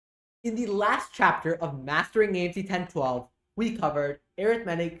In the last chapter of Mastering AMC 1012, we covered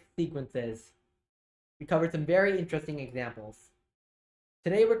arithmetic sequences. We covered some very interesting examples.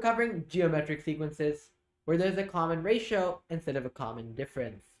 Today we're covering geometric sequences, where there's a common ratio instead of a common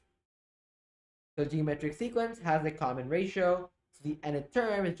difference. So geometric sequence has a common ratio, so the nth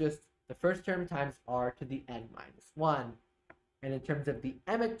term is just the first term times r to the n minus 1. And in terms of the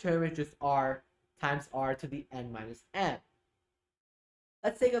mth term, it's just r times r to the n minus m.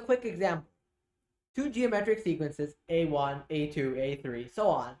 Let's take a quick example. Two geometric sequences, a1, a2, a3, so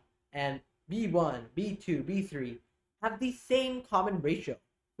on, and b1, b2, b3 have the same common ratio,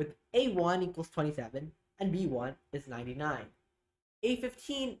 with a1 equals 27 and b1 is 99.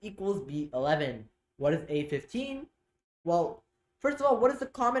 a15 equals b11. What is a15? Well, first of all, what is the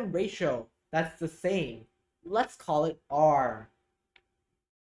common ratio that's the same? Let's call it r.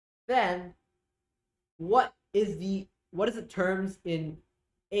 Then, what is the terms in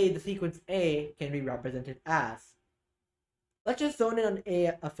the sequence A can be represented as? Let's just zone in on A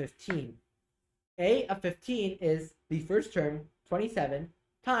of 15. A of 15 is the first term, 27,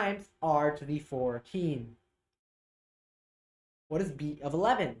 times r to the 14. What is B of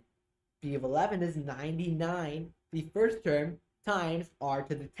 11? B of 11 is 99, the first term, times r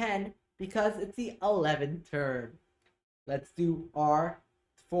to the 10, because it's the 11th term. Let's do r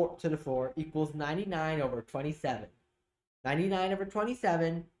to the 4 equals 99 over 27. 99 over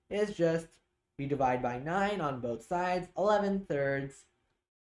 27 is just, we divide by 9 on both sides, 11 thirds.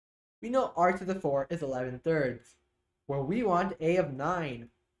 We know r to the 4 is 11 thirds. Well, we want a of 9.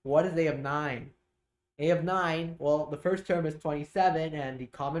 What is a of 9? A of 9, well, the first term is 27 and the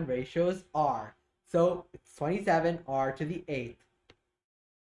common ratio is r. So it's 27 r to the 8th.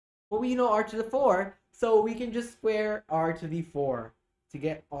 Well, we know r to the 4, so we can just square r to the 4. To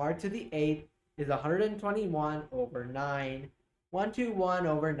get r to the 8th is 121 over 9. 121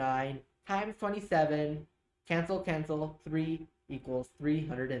 over 9 times 27. Cancel, 3 equals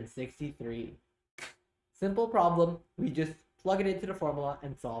 363. Simple problem. We just plug it into the formula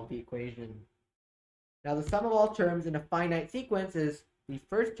and solve the equation. Now the sum of all terms in a finite sequence is the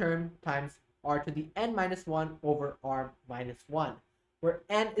first term times r to the n minus 1 over r minus 1, where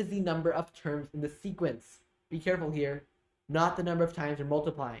n is the number of terms in the sequence. Be careful here, not the number of times we're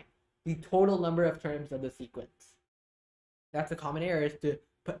multiplying, the total number of terms of the sequence. That's a common error, is to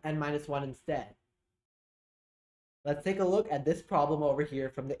put n minus 1 instead. Let's take a look at this problem over here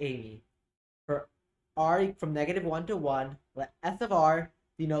from the AMC. For r from -1 to 1, let s of r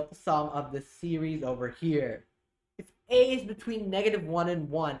denote the sum of the series over here. If a is between -1 and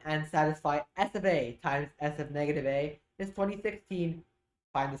 1 and satisfy s of a times s of -a is 2016,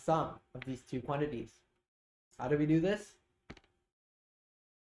 find the sum of these two quantities. How do we do this?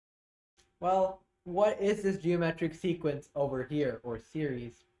 Well, what is this geometric sequence over here, or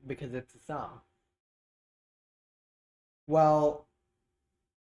series, because it's a sum? Well,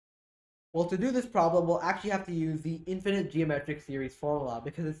 to do this problem, we'll actually have to use the infinite geometric series formula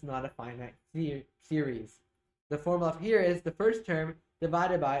because it's not a finite series. The formula here is the first term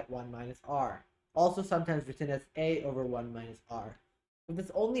divided by 1 minus r, also sometimes written as a over 1 minus r. But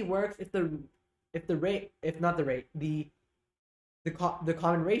this only works if the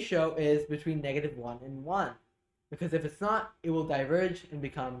common ratio is between -1 and 1, because if it's not, it will diverge and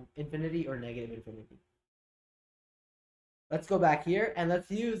become infinity or negative infinity. Let's go back here and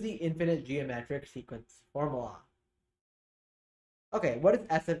let's use the infinite geometric sequence formula. Okay, what is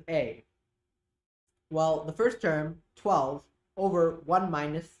s of a? Well, the first term, 12 over 1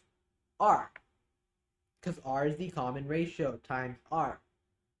 minus r, because r is the common ratio times r.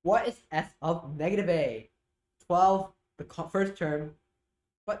 What is s of -a? 12, the first term,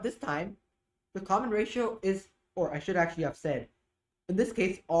 but this time the common ratio is, or I should actually have said, in this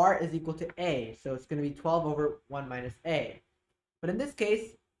case r is equal to a, so it's going to be 12 over 1 minus a. But in this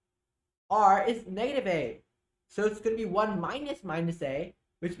case r is -a, so it's going to be 1 minus a,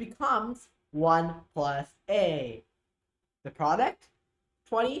 which becomes 1 plus a. The product,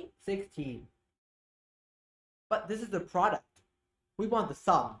 2016. But this is the product. We want the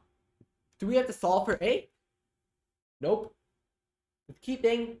sum. Do we have to solve for a? Nope. The key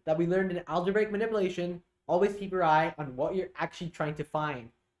thing that we learned in algebraic manipulation, always keep your eye on what you're actually trying to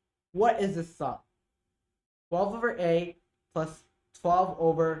find. What is the sum? 12 over a plus 12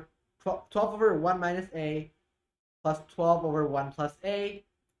 over 1 minus a plus 12 over 1 plus a.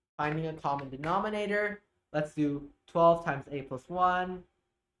 Finding a common denominator. Let's do 12 times a plus 1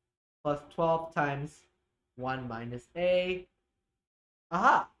 plus 12 times 1 minus a.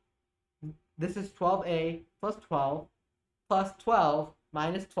 Aha! This is 12a plus 12 plus 12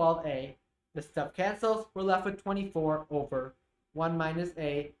 minus 12a. This stuff cancels. We're left with 24 over 1 minus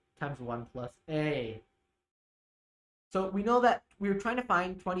a times 1 plus a. So we know that we were trying to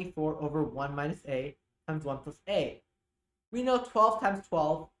find 24 over 1 minus a times 1 plus a. We know 12 times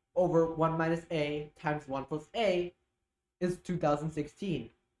 12 over 1 minus a times 1 plus a is 2016.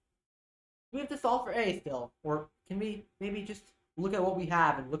 We have to solve for a still, or can we maybe just look at what we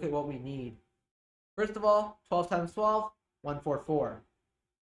have and look at what we need? First of all, 12 times 12, 144.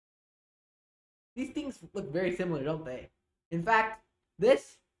 These things look very similar, don't they? In fact,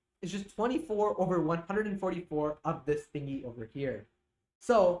 this is just 24 over 144 of this thingy over here.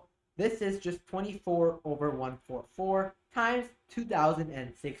 So this is just 24 over 144 times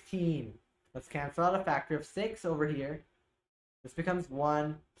 2016. Let's cancel out a factor of 6 over here. This becomes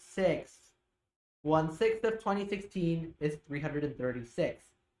 1/6. 1/6 of 2016 is 336.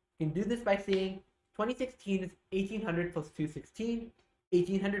 You can do this by saying 2016 is 1800 plus 216.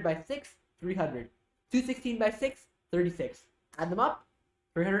 1800 by 6, 300. 216 by 6, 36. Add them up,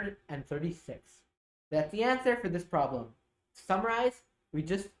 336. That's the answer for this problem. To summarize, we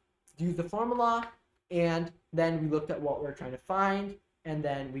just used the formula, and then we looked at what we're trying to find, and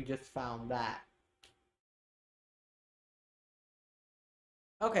then we just found that.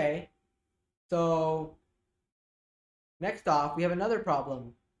 Okay, so next off, we have another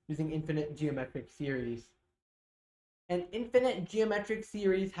problem using infinite geometric series. An infinite geometric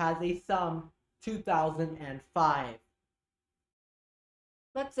series has a sum 2005.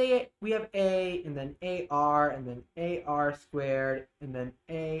 Let's say we have a, and then AR, and then AR squared, and then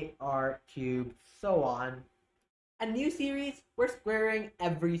AR cubed, so on. A new series, we're squaring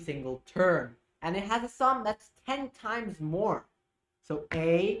every single term, and it has a sum that's 10 times more. So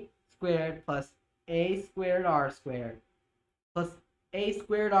a squared plus a squared r squared plus a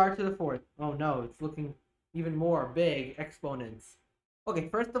squared r to the fourth. Oh no, it's looking even more big exponents. Okay,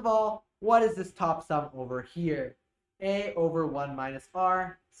 first of all, what is this top sum over here? A over 1 minus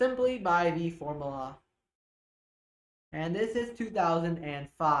r, simply by the formula. And this is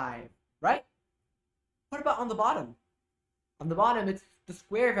 2005, right? What about on the bottom? On the bottom, it's the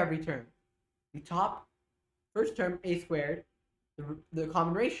square of every term. The top first term, a squared, the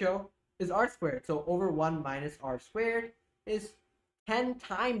common ratio is r squared. So over 1 minus r squared is 10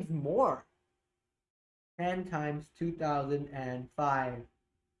 times more. 10 times 2005.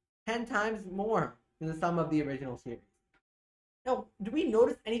 10 times more than the sum of the original series. Now, do we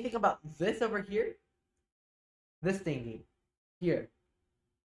notice anything about this over here? This thingy here.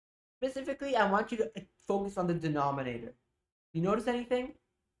 Specifically, I want you to focus on the denominator. Do you notice anything?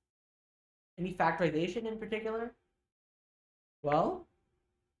 Any factorization in particular? Well,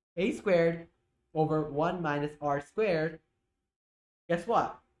 a squared over 1 minus r squared, guess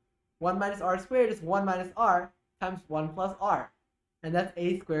what? 1 minus r squared is 1 minus r times 1 plus r, and that's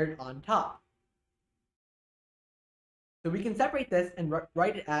a squared on top. So we can separate this and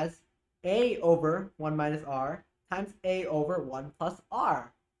write it as a over 1 minus r times a over 1 plus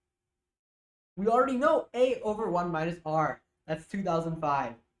r. We already know a over 1 minus r, that's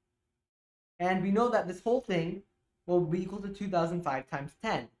 2005. And we know that this whole thing will be equal to 2005 times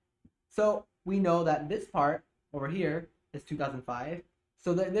 10. So we know that this part over here is 2005.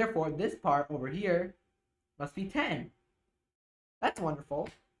 So that therefore this part over here must be 10. That's wonderful.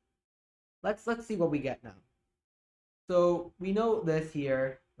 Let's see what we get now. So we know this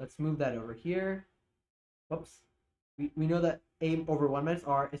here. Let's move that over here. Whoops. We know that a over 1 minus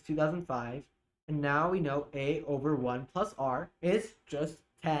r is 2005. And now we know a over 1 plus r is just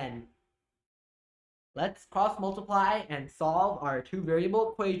 10. Let's cross multiply and solve our two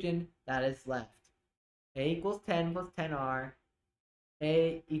variable equation that is left. A equals 10 plus 10r.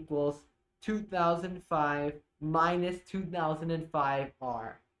 A equals 2005 minus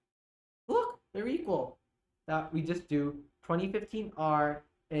 2005r. Look, they're equal. That we just do 2015r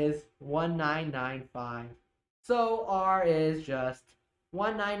is 1995. So r is just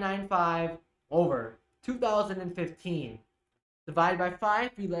 1995 over 2015. Divide by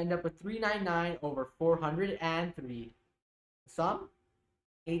 5, we end up with 399 over 403. Sum?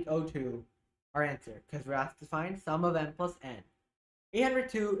 802. Our answer, because we're asked to find sum of n plus n.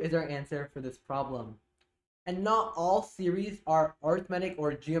 802 is our answer for this problem. And not all series are arithmetic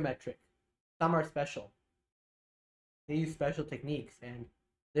or geometric. Some are special. They use special techniques, and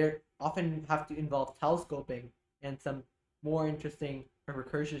they often have to involve telescoping and some more interesting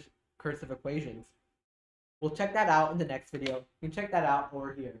recursive equations. We'll check that out in the next video. You can check that out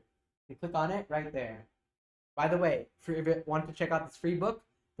over here. You click on it right there. By the way, if you want to check out this free book,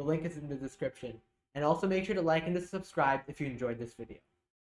 the link is in the description. And also make sure to like and to subscribe if you enjoyed this video.